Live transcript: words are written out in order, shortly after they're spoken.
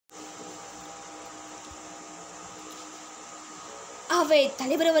அவை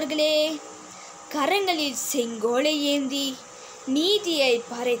தலைவர் அவர்களே, கரங்களில் செங்கோலை ஏந்தி நீதியை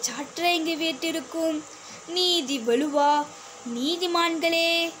பறைசாற்ற இங்கு வீட்டிருக்கும் நீதி வலுவா நீதிமான்களே,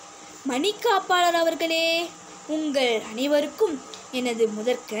 மணிக்காப்பாளர் அவர்களே, உங்கள் அனைவருக்கும் எனது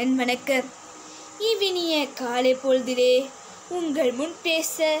முதற்கண் வணக்கம். இவ்வினிய காலை பொழுதிலே உங்கள் முன்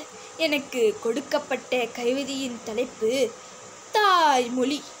பேச எனக்கு கொடுக்கப்பட்ட கவிதையின் தலைப்பு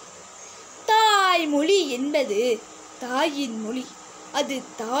தாய்மொழி. தாய்மொழி என்பது தாயின் மொழி. அது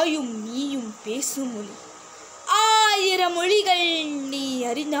தாயும் நீயும் பேசும் மொழி. 1000 மொழிகள் நீ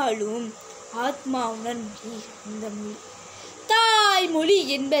அறிந்தாலும் ஆத்மா உணர்மொழி அந்த மொழி. தாய்மொழி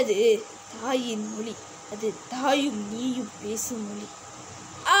என்பது தாயின் மொழி. அது தாயும் நீயும் பேசும் மொழி.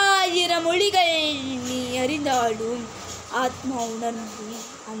 1000 மொழிகள் நீ அறிந்தாலும் ஆத்மா உணர்மொழி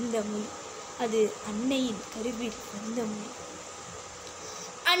அந்த மொழி. அது அன்னையின் கருவில் வந்த மொழி.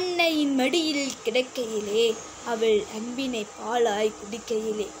 அன்னையின் மடியில் கிடக்கையிலே அவள் அன்பினை பாலாய்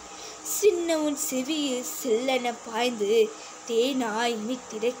குடிக்கையிலே சின்னவன் செவியில் செல்லென பாய்ந்து தேனாய்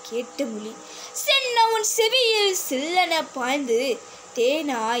இனித்திட கேட்ட மொழி. சின்னவன் செவியில் செல்லென பாய்ந்து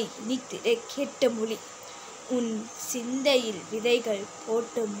தேனாய் இனித்திட கேட்ட மொழி. உன் சிந்தையில் விதைகள்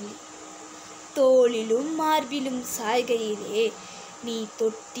போட்ட மொழி. தோளிலும் மார்பிலும் சாய்கையிலே நீ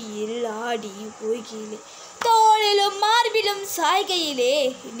தொட்டியில் ஆடி ஓய்கையிலே. தோளிலும் மார்பிலும் சாய்கையிலே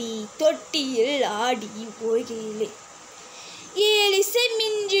நீ தொட்டியில் ஆடி ஓய்கையிலே. ஏழிசை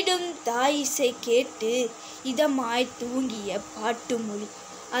மிஞ்சிடும் தாயிசை கேட்டு இதமாய் தூங்கிய பாட்டு மொழி.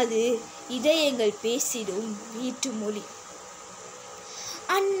 அது இதயங்கள் பேசிடும் வீட்டு மொழி.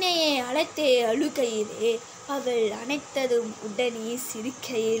 அன்னையை அழைத்தே அழுகையிலே அவள் அணைத்ததும் உடனே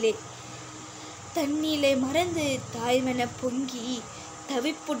சிரிக்கையிலே தன்னிலை மறந்து தாய்மென பொங்கி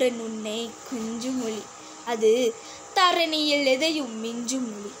தவிப்புடன் உன்னை கொஞ்சும் மொழி. அது தரணியில் எதையும் மிஞ்சும்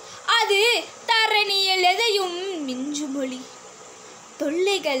மொழி. அது தரணியில் எதையும் மிஞ்சும் மொழி.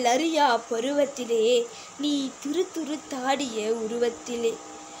 தொல்லைகள் அறியா பருவத்திலே நீ துரு தாடிய உருவத்திலே.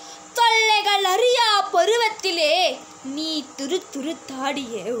 தொல்லைகள் அறியா பருவத்திலே நீ துரு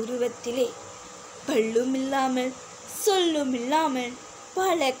தாடிய உருவத்திலே. பல்லும் இல்லாமல் சொல்லும் இல்லாமல்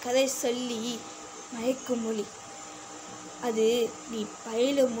பல கதை சொல்லி மயக்கும் மொழி. அது நீ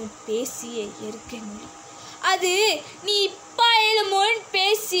பயிலும் முன் பேசிய இயற்கை மொழி. அது நீ பயிலும் முன்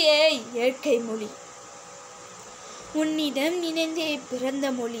பேசிய இயற்கை மொழி. உன்னிடம் இணைந்தே பிறந்த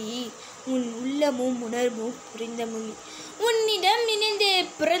மொழி. உன் உள்ளமும் உணர்வும் புரிந்த மொழி. உன்னிடம் இணைந்தே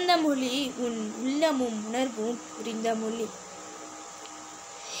பிறந்த மொழி. உன் உள்ளமும் உணர்வும் புரிந்த மொழி.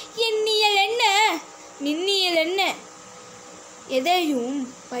 எண்ணியல் என்ன மின்னியல் என்ன எதையும்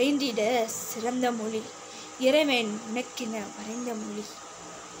பயின்றிட சிறந்த மொழி. இறைவன் உனக்கென வரைந்த மொழி.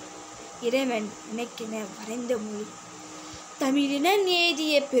 இறைவன் உனக்கென வரைந்த மொழி. தமிழினம்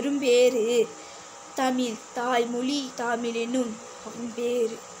ஏதிய பெரும்பேறு தமிழ் தாய்மொழி. தமிழெனும் அவன்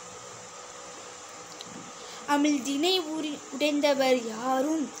பேரு. அமிழ்தினை உடைந்தவர்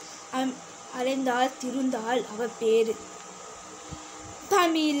யாரும் அலைந்தால் திருந்தால் அவ பேரு.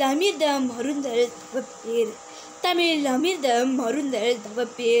 தமிழ் அமிர்தம் மருந்தல் தவ பேரு. தமிழ் அமிர்தம் மருந்தல் தவ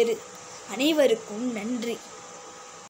பேரு. அனைவருக்கும் நன்றி.